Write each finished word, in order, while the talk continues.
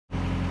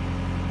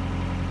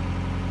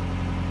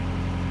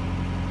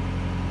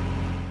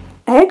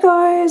Hey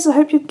guys, I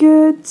hope you're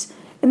good.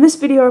 In this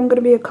video I'm going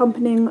to be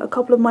accompanying a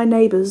couple of my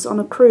neighbours on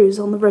a cruise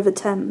on the River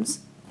Thames.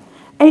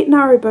 8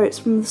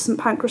 narrowboats from the St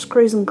Pancras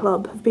Cruising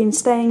Club have been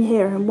staying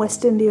here in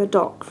West India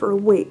Dock for a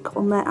week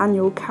on their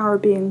annual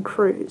Caribbean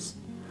cruise.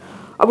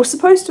 I was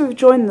supposed to have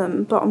joined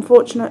them, but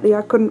unfortunately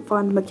I couldn't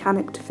find a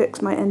mechanic to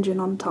fix my engine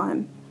on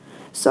time.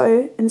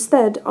 So,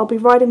 instead, I'll be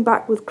riding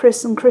back with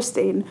Chris and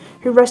Christine,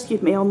 who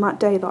rescued me on that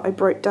day that I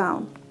broke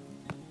down.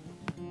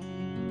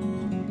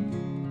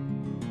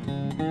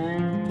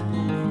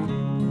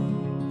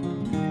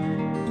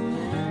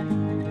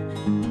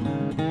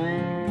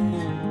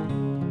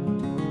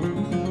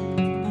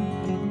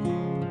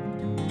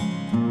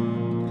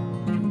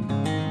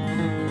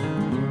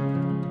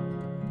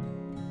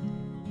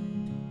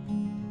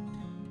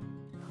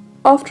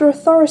 After a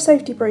thorough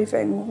safety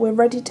briefing, we're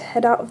ready to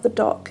head out of the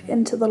dock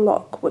into the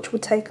lock, which will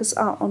take us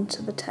out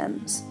onto the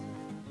Thames.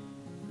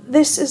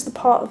 This is the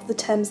part of the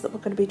Thames that we're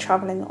going to be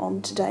travelling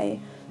on today,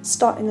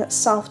 starting at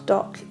South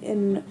Dock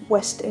in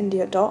West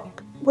India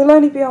Dock. We'll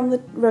only be on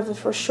the river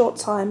for a short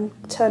time,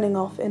 turning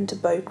off into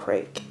Bow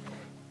Creek.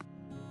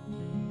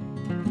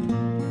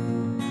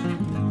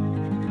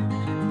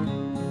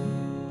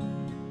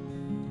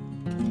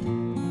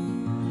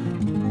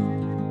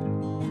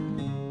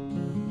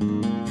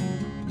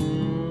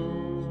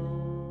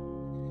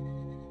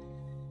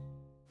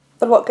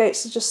 The lock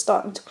gates are just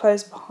starting to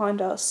close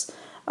behind us.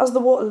 As the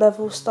water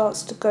level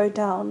starts to go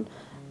down,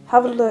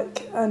 have a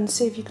look and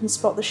see if you can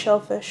spot the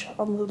shellfish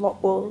on the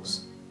lock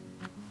walls.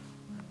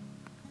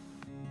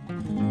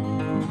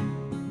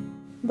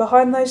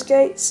 Behind those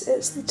gates,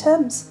 it's the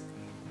Thames.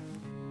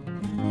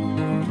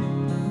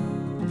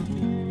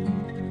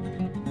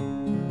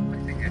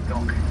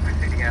 Dock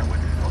proceeding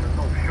outwards on the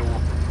north shore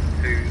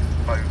to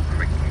Bow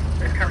Creek.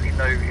 There's currently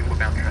no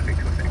inward-bound traffic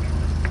to affect.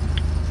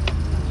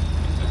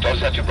 Does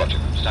that your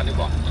project? Standing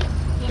by.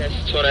 Yes,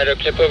 Tornado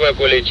Clipper, where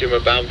will lead you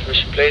bound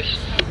permission, please?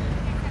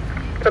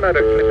 Tornado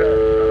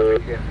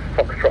Clipper, yes,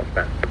 Foxtrot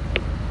spam.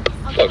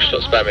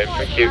 Foxtrot spamming,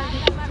 thank you.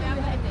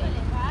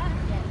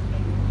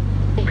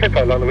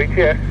 Clipper, London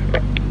ETS.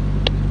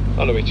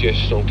 London ETS,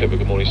 Storm Clipper,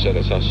 good morning sir.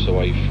 That's us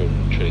away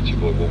from Trinity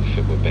Buoy Wharf,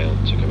 inward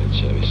bound to commence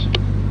service.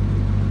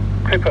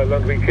 Clipper,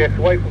 London ETS,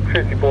 away from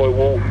Trinity Buoy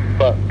Wharf,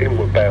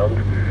 inward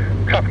bound.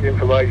 Traffic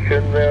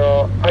information, there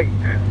are 8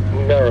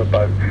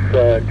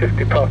 narrowboats just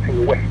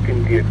departing West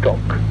India Dock.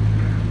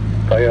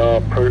 They are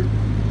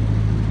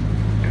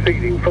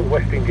proceeding from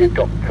West India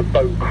Dock to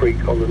Bow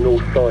Creek on the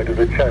north side of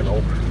the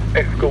channel,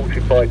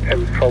 escorted by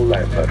Thames Troll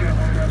Lambeth.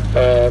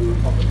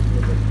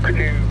 Could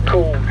you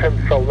call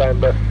Thames Troll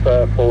Lambeth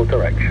for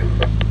direction?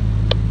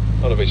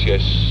 London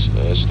ETS,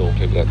 Storm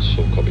Clipper, that's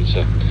all copied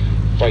sir.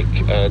 Break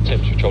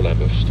Thames Troll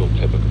Lambeth, Storm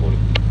Clipper, good morning.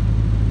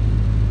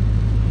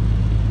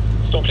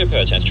 Storm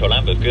Clipper, Thames Troll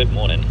Lambeth, good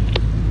morning.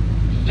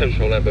 Thames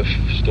Troll Lambeth,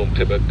 Storm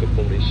Clipper, good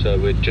morning sir.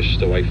 We're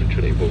just away from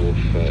Trinity Buoy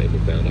Wharf,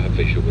 inward bound. I have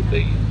visual with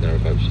the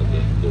narrowboats on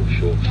the north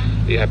shore.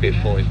 Are you happy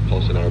at 5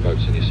 past the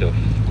narrowboats and yourself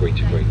green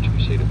to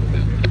proceed inward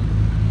bound?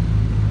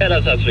 Yeah,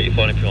 that's absolutely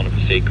fine if you want to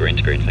proceed green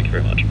to green, thank you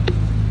very much.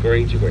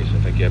 Green to green, so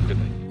thank you, have a good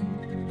day.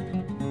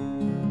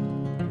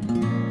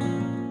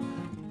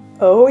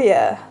 Oh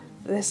yeah,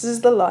 this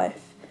is the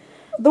life.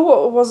 The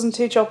water wasn't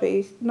too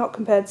choppy, not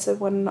compared to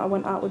when I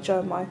went out with Joe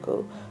and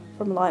Michael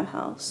from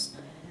Limehouse.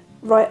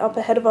 Right up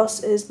ahead of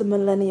us is the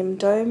Millennium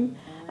Dome,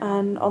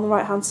 and on the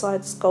right hand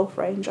side is the golf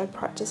range I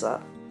practice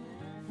at.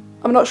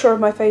 I'm not sure if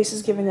my face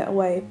is giving it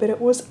away, but it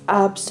was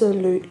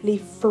absolutely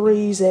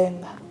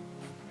freezing.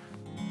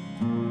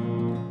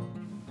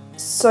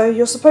 So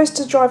you're supposed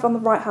to drive on the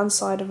right hand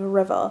side of a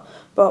river,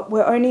 but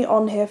we're only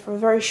on here for a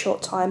very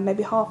short time,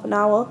 maybe half an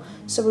hour,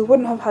 so we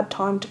wouldn't have had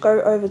time to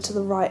go over to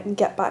the right and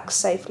get back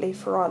safely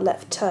for our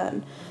left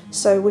turn.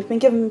 So we've been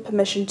given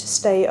permission to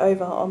stay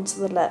over onto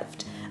the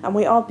left, and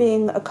we are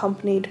being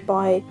accompanied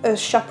by a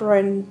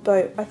chaperone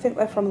boat. I think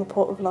they're from the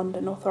Port of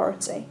London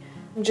Authority.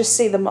 You just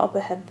see them up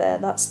ahead there,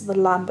 that's the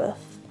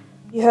Lambeth.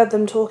 You heard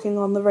them talking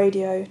on the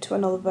radio to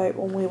another boat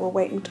when we were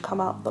waiting to come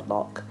out the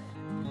lock.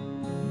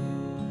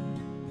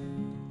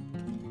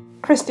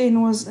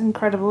 Christine was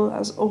incredible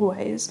as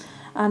always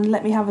and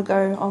let me have a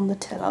go on the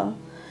tiller.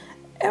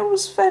 It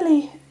was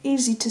fairly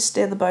easy to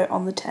steer the boat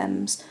on the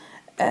Thames.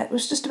 It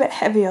was just a bit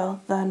heavier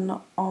than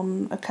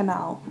on a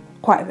canal,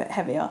 quite a bit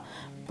heavier,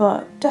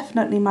 but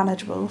definitely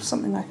manageable,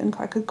 something I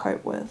think I could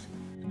cope with.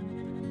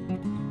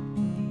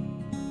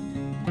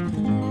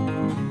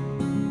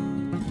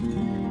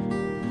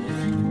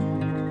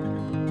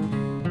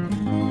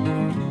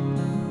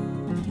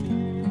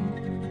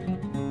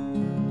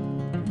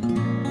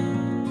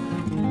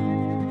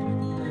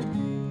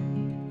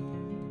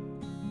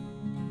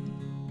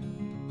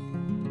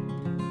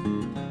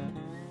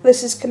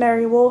 This is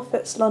Canary Wharf,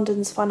 it's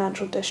London's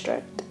financial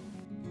district.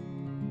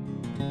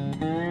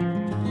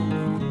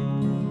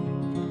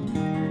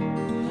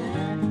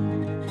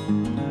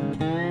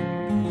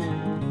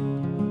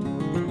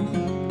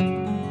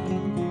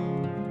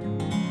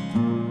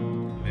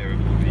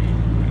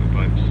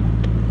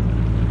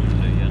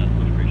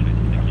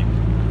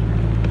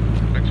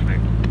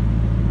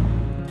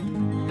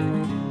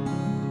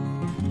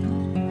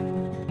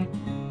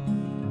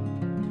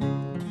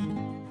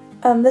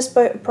 And this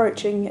boat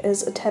approaching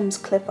is a Thames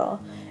clipper.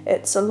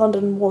 It's a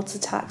London water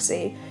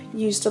taxi,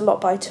 used a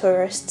lot by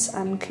tourists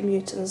and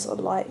commuters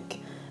alike.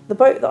 The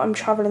boat that I'm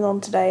travelling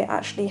on today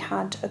actually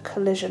had a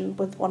collision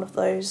with one of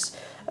those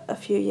a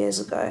few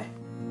years ago.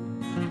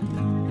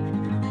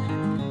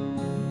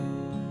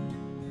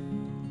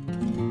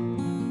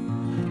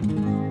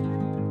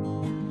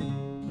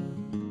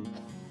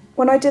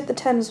 When I did the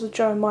Thames with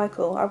Joe and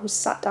Michael, I was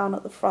sat down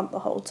at the front the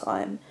whole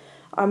time.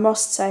 I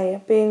must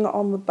say, being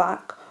on the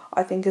back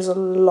I think is a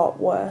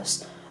lot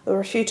worse. There were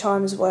a few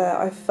times where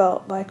I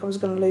felt like I was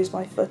going to lose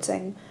my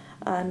footing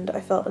and I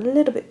felt a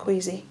little bit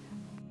queasy.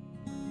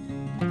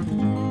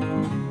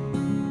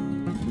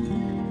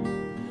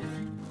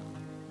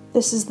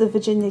 This is the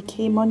Virginia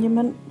Key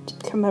Monument,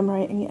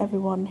 commemorating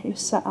everyone who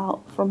set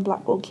out from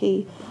Blackwall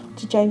Key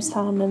to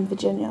Jamestown in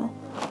Virginia.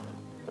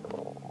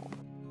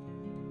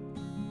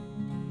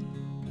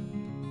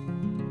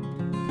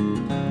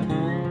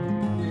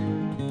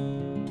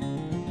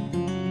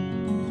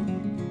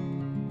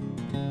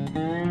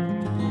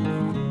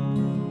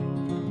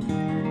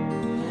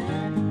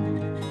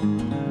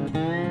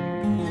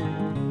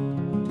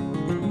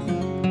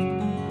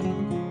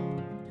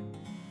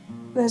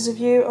 There's a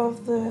view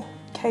of the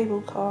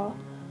cable car.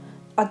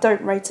 I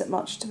don't rate it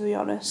much, to be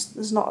honest.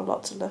 There's not a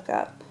lot to look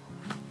at.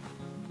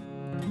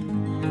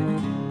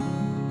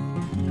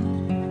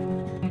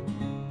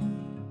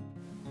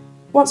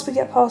 Once we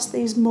get past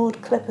these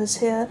moored clippers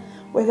here,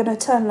 we're going to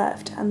turn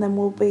left and then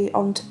we'll be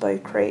on to Bow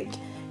Creek.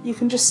 You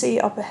can just see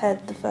up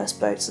ahead the first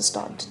boats are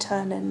starting to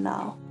turn in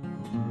now.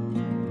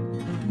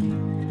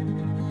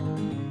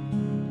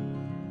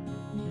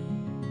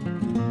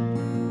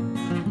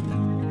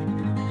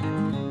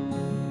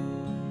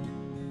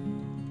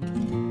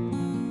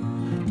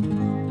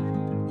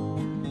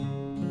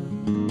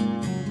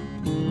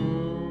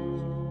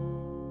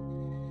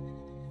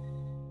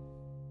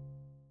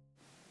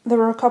 There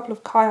were a couple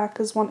of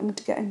kayakers wanting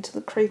to get into the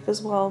creek as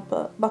well,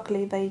 but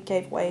luckily they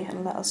gave way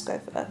and let us go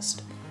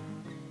first.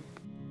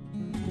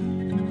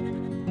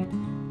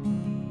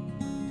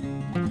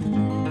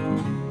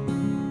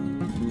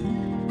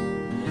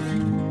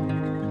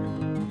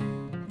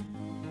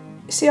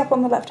 You see up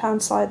on the left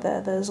hand side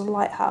there's a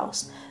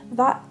lighthouse.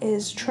 That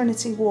is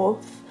Trinity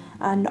Wharf,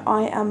 and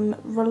I am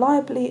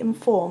reliably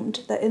informed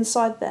that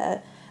inside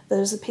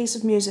there's a piece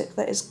of music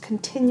that is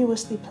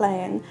continuously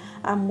playing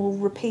and will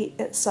repeat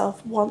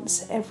itself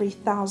once every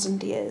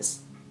 1,000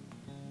 years.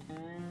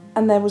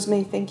 And there was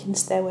me thinking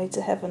Stairway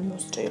to Heaven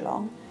was too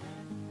long.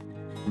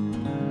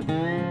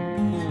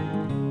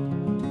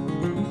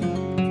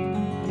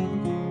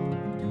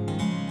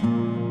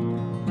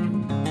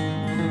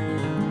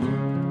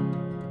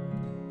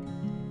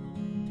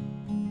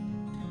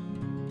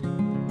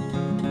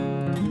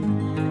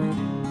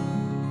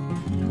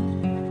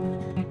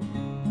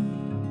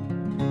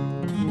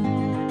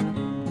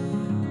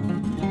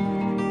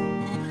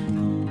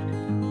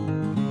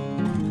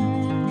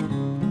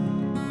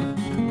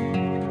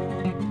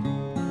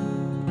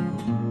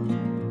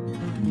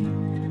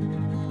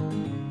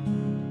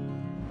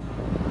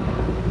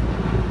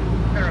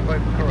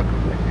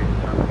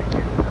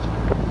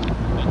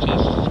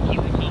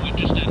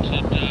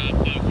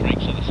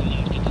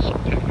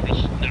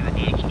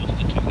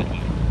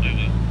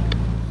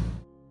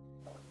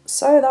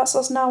 So that's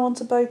us now on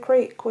to Bow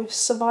Creek. We've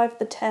survived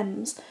the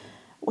Thames.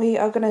 We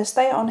are going to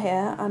stay on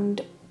here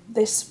and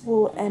this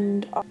will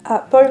end up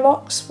at Bow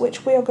Locks,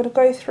 which we are going to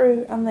go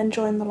through and then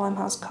join the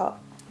Limehouse Cut.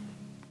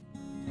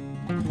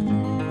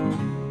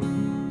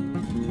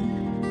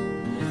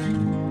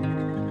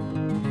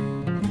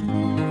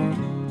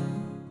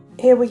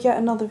 Here we get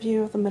another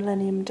view of the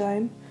Millennium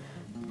Dome.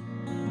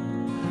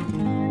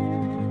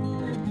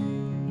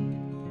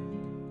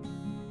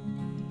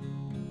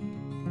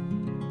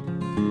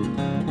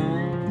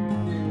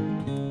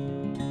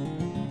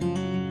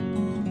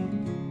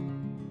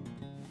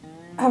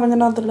 Having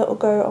another little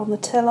go on the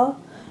tiller.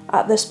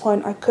 At this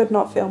point I could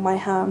not feel my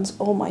hands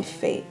or my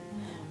feet.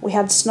 We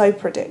had snow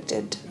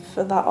predicted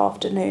for that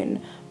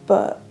afternoon,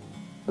 but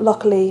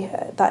luckily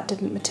that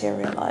didn't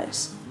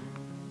materialise.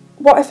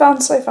 What I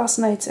found so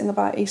fascinating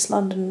about East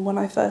London when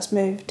I first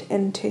moved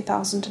in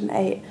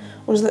 2008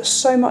 was that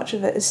so much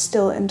of it is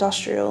still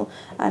industrial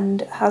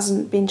and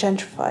hasn't been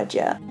gentrified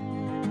yet.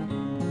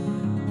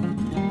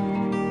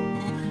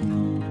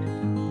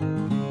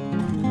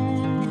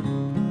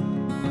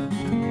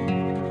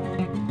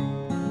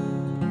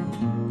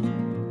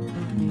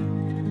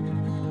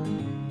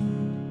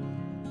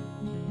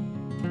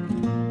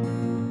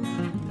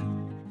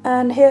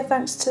 And here,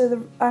 thanks to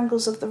the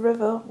angles of the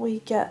river, we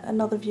get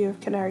another view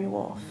of Canary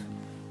Wharf.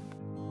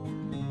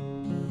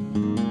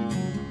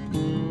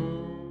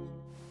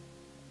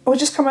 We're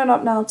just coming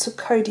up now to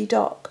Cody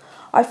Dock.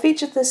 I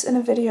featured this in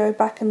a video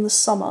back in the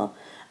summer,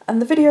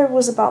 and the video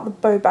was about the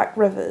Bowback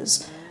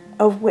rivers,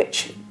 of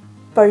which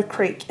Bow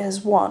Creek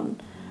is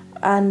one,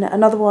 and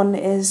another one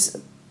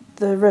is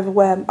the river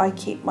where I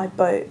keep my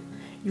boat.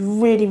 You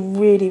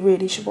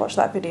really should watch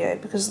that video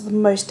because it's the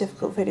most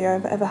difficult video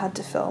I've ever had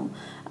to film,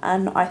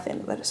 and I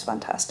think that it's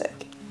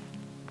fantastic.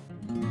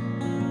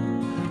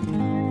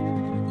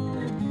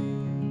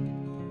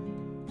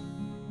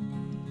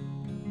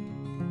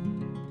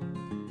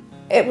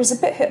 It was a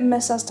bit hit and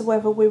miss as to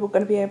whether we were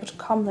going to be able to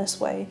come this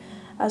way,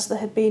 as there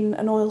had been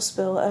an oil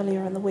spill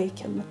earlier in the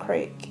week in the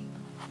creek.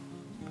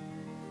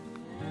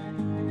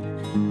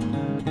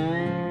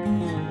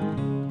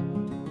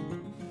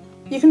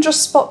 You can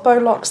just spot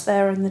bowlocks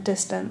there in the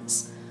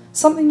distance.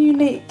 Something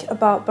unique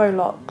about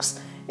bowlocks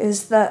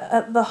is that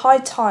at the high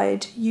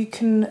tide you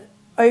can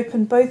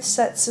open both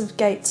sets of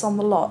gates on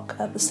the lock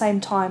at the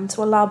same time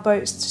to allow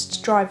boats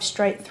to drive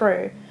straight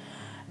through.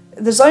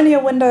 There's only a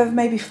window of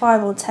maybe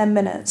 5 or 10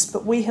 minutes,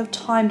 but we have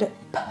timed it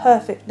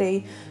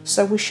perfectly,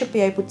 so we should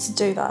be able to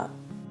do that.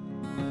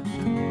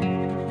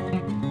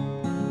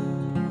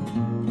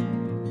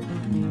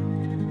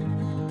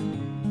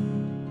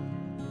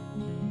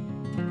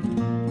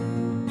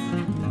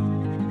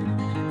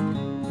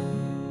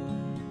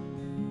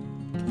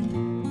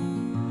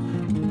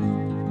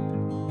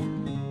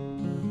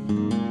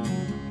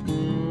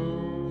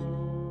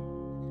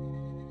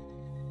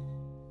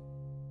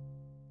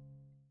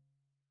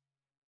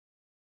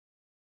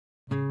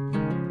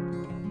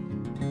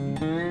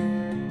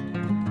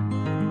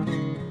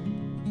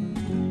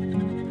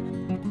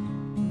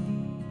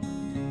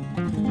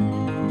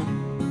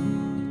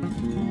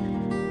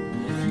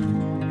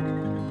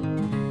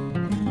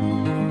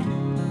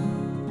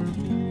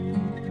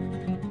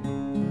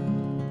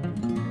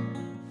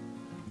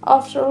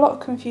 After a lot of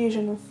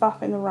confusion and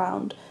faffing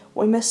around,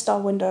 we missed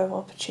our window of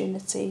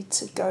opportunity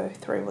to go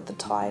through with the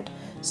tide,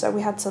 so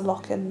we had to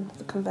lock in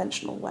the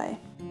conventional way.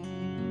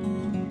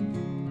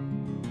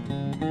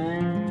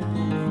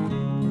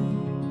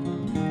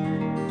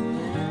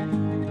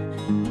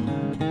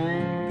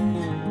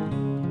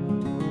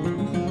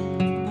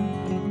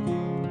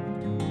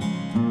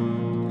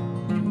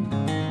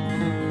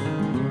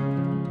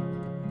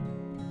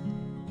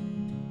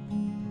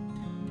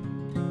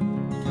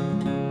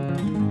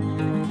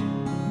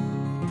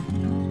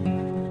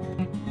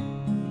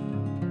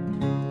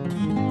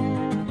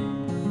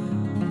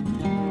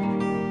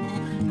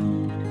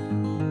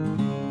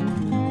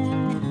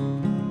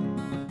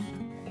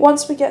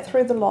 Once we get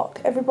through the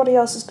lock, everybody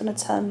else is going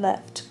to turn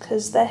left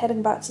because they're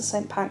heading back to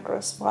St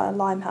Pancras via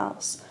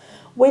Limehouse.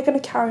 We're going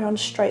to carry on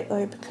straight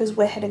though because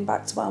we're heading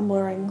back to our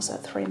moorings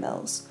at 3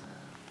 Mills.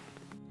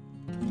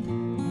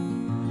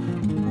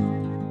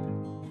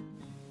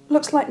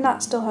 Looks like Nat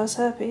still has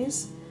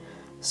herpes.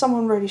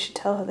 Someone really should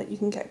tell her that you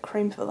can get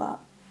cream for that.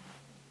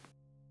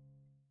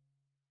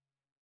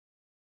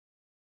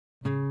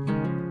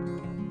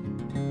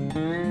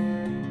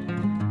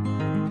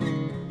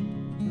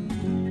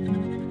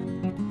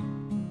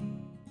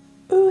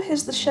 Ooh,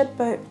 here's the shed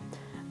boat.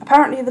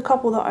 Apparently the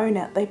couple that own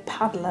it, they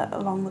paddle it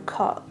along the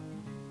cut.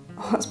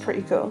 Oh, that's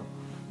pretty cool.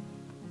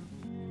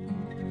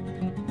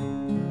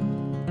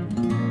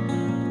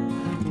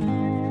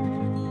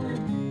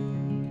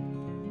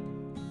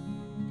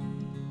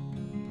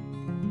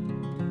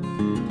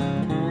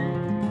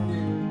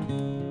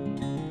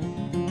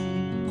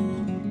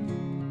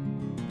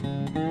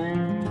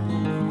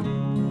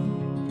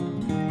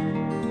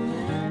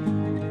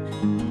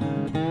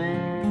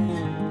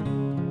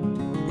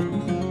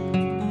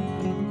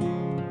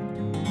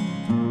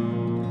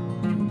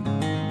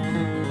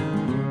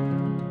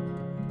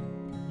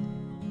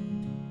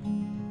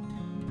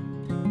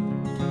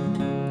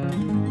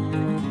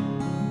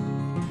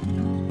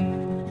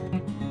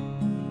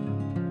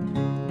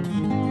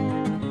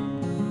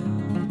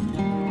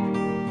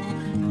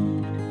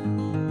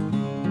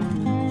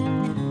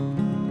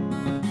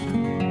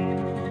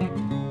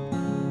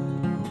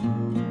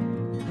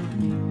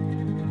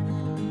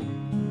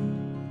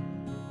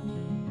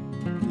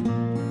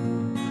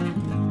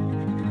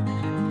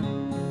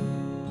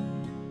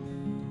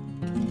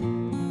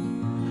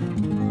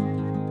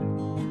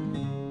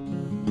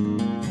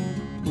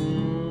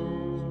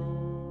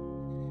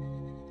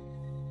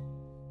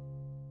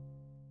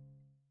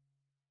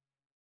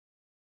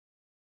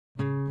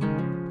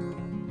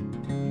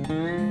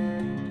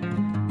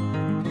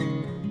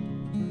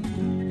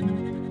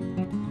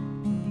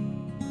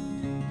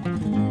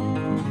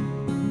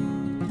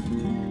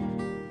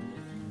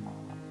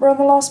 We're on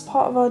the last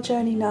part of our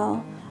journey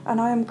now, and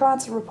I am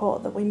glad to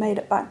report that we made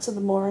it back to the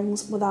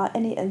moorings without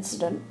any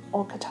incident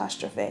or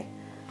catastrophe.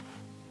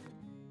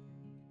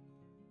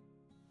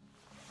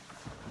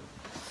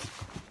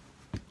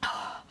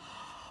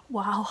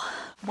 Wow,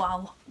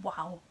 wow,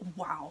 wow,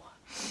 wow.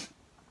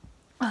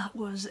 That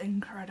was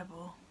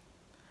incredible.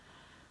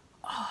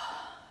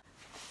 Oh,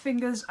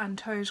 fingers and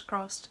toes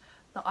crossed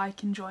that I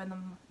can join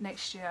them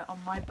next year on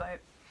my boat.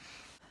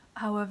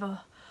 However,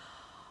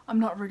 I'm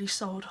not really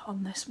sold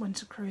on this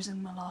winter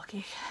cruising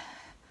malarkey.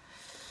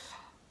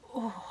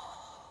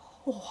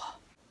 Oh.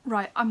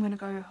 Right, I'm gonna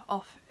go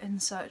off in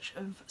search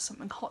of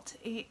something hot to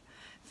eat.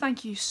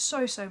 Thank you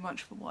so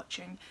much for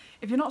watching.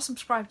 If you're not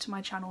subscribed to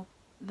my channel,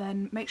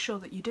 then make sure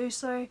that you do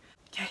so.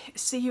 Okay,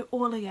 see you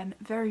all again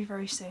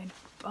very soon.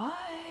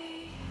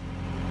 Bye!